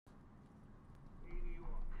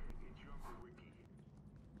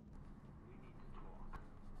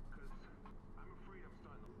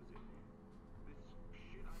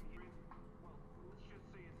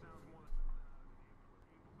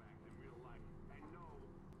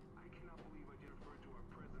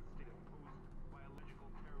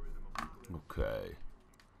Okay.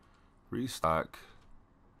 Restock.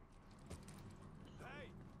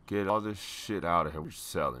 Get all this shit out of here. We're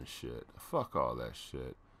selling shit. Fuck all that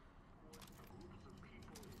shit.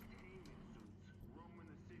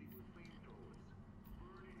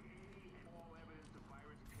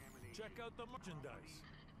 Check out the merchandise.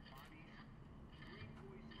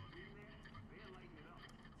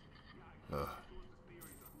 Ugh.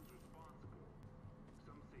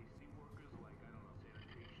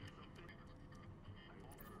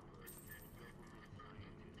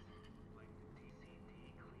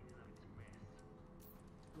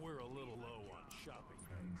 We're a little low on shopping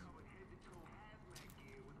bags.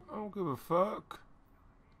 I don't give a fuck.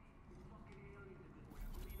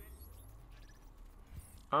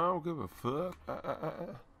 I don't give a fuck.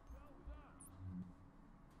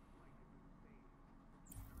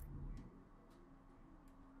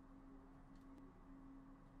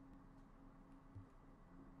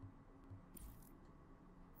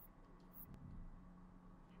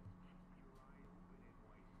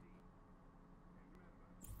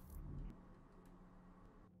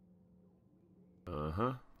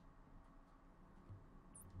 Uh-huh.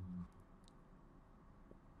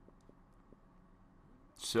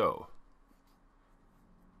 So.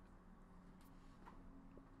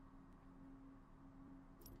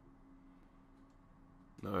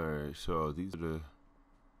 Alright, so these are the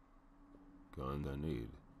guns I need.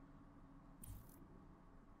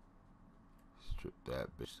 Strip that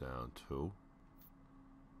bitch down too.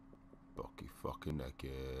 Bucky fucking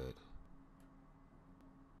naked.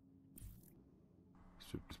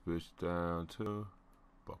 Strip this bitch down too.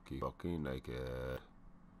 Bucky fucking naked.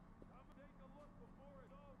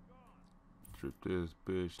 Strip this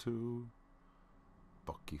bitch too.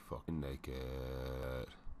 Bucky fucking naked.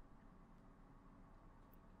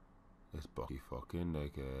 It's Bucky fucking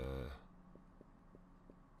naked.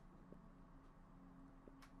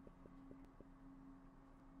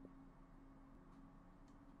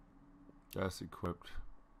 That's equipped.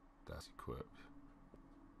 That's equipped.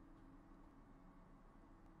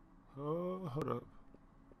 Oh, hold up.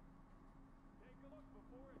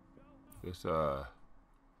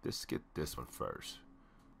 Let's get this one first.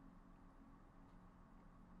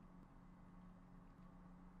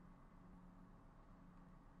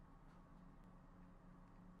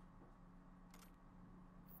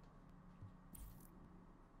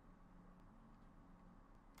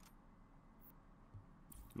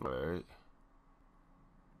 All right.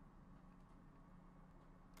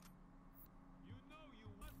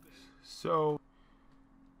 So,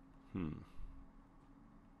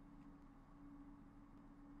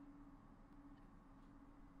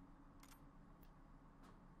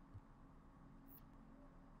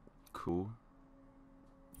 cool.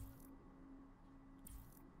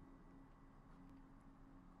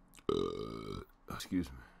 Excuse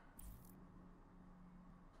me.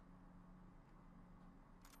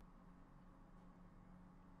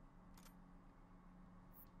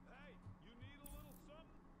 Hey, you need a little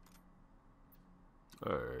something?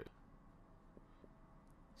 All right.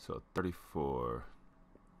 So 34,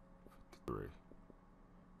 53.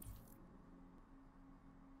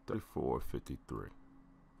 34, 53.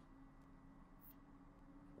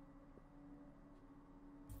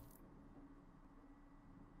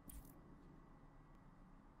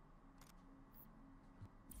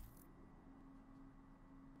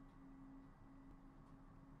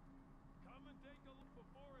 Come and take a look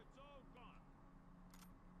before it's all gone.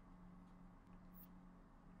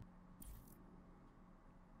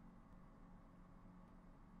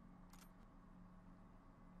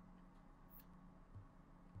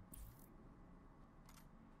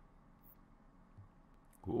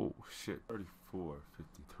 Oh shit. 34,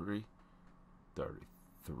 53.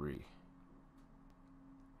 33.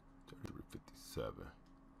 33, 57.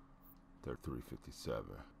 33, 57.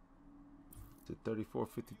 Is it 34,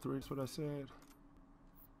 53 is what I said?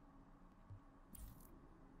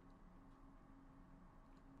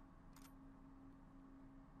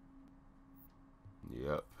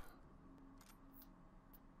 Yep.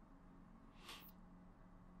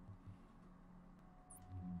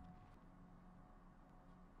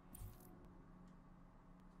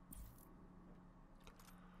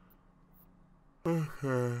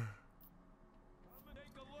 Okay.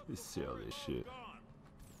 Let's sell this shit.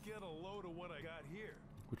 Get a load of what I got here.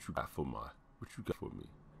 What you got for me?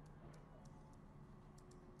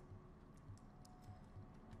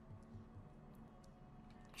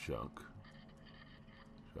 Junk.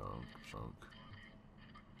 Junk, junk.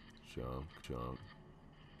 Junk, junk.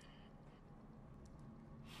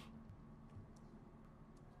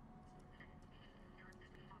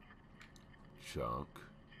 Junk.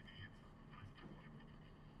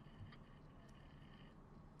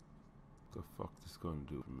 gonna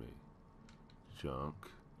do for me? Junk.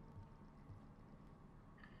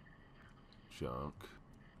 Junk.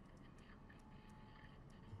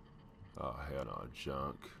 Oh, hell no.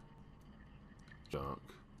 Junk. Junk.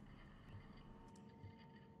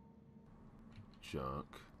 Junk.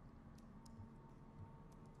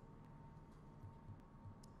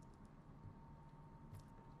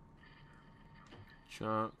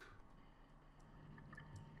 Junk.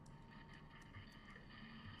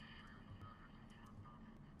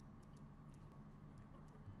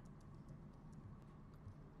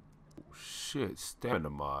 Oh, shit, stamina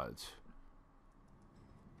mods.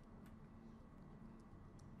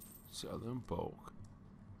 Sell in bulk.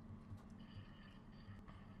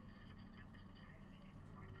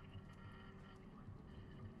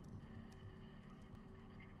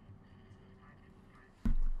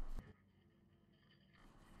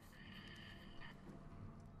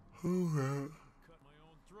 Cut my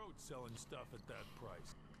own throat selling stuff at that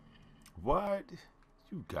price. What?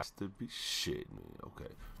 You got to be shitting me.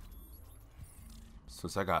 Okay.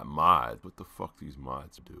 Since I got mods, what the fuck these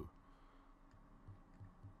mods do?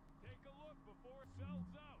 Take a look before it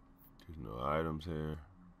sells out. There's no items here.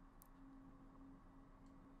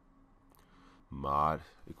 Mod.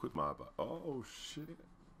 Equip mod. Oh, shit.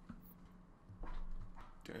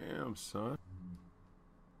 Damn, son.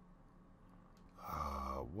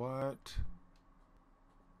 What?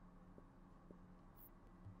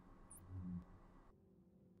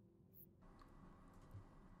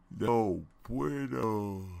 No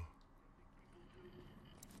bueno.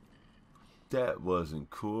 That wasn't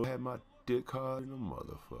cool. I had my dick hard in a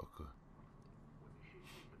motherfucker.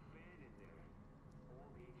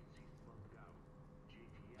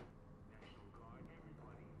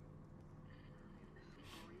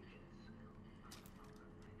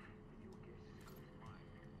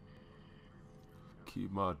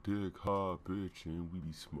 Keep my dick hard, bitch, and we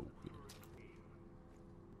be smoking.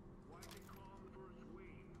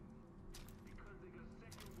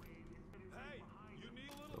 Hey, you need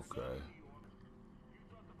a little Okay.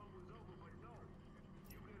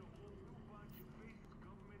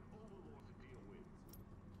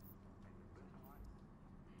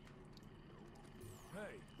 Hey,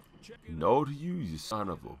 check it out. No to you, you son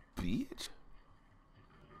of a bitch.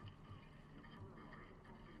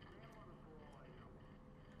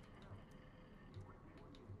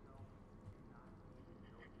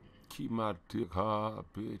 Keep my dick hard,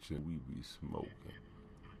 bitch, and we be smoking.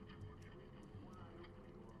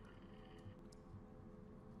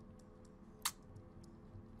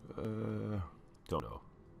 Don't know.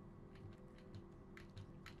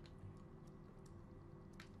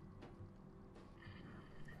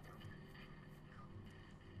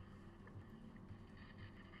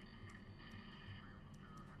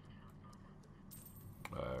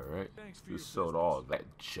 Alright, just sold all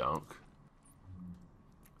that junk.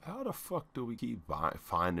 How the fuck do we keep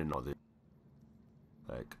finding all this?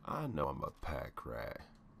 Like, I know I'm a pack rat,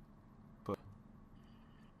 but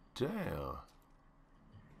damn,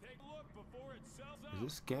 Take a look before it sells is out.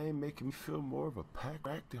 this game making me feel more of a pack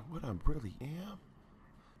rat than what I really am?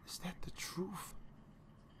 Is that the truth?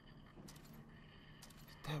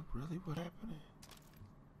 Is that really what happened?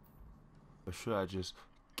 Or should I just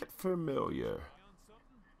get familiar?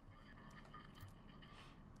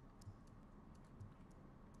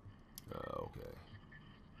 Okay.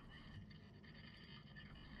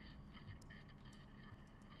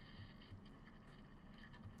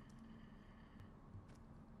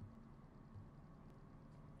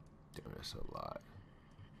 Damn, that's a lot.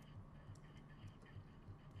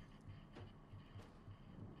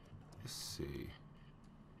 Let's see.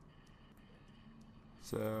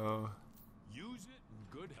 So, Use it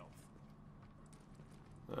in good health.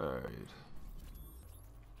 alright.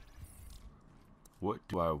 What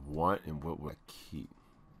do I want and what will I keep?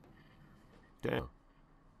 Damn.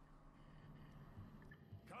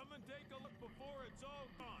 Come and take a look before it's all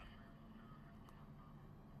gone.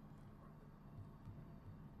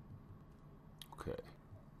 Okay.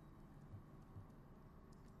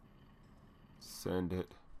 Send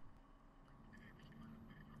it.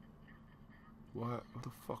 What the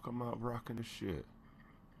fuck am I rocking this shit?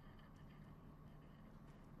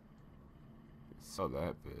 Saw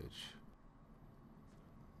that bitch.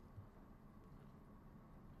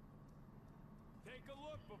 Take a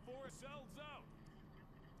look before it sells out.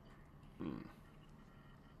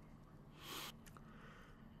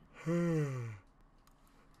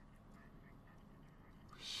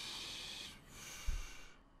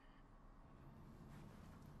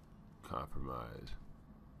 Compromise.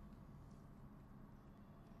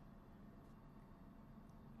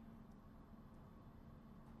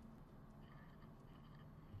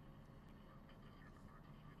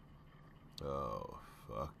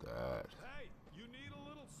 Fuck that. Hey, you need a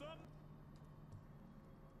little something?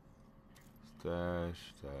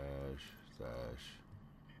 Stash, stash, stash.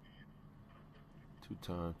 2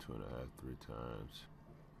 times, 2.5, 3 times.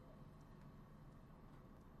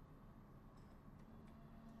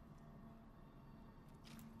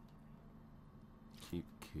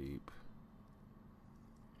 Keep.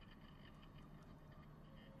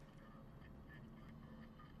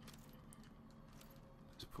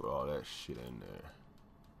 Just put all that shit in there.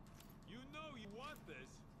 You know you want this.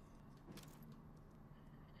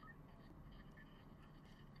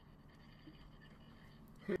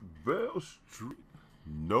 Hey, Bell Street.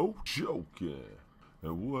 No joking.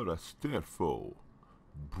 And what I stand for?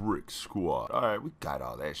 Brick Squad. Alright, we got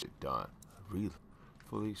all that shit done. Really?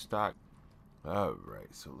 Fully stocked?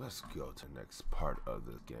 Alright, so let's go to the next part of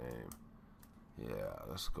the game. Yeah,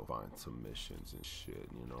 let's go find some missions and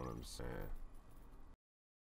shit, you know what I'm saying?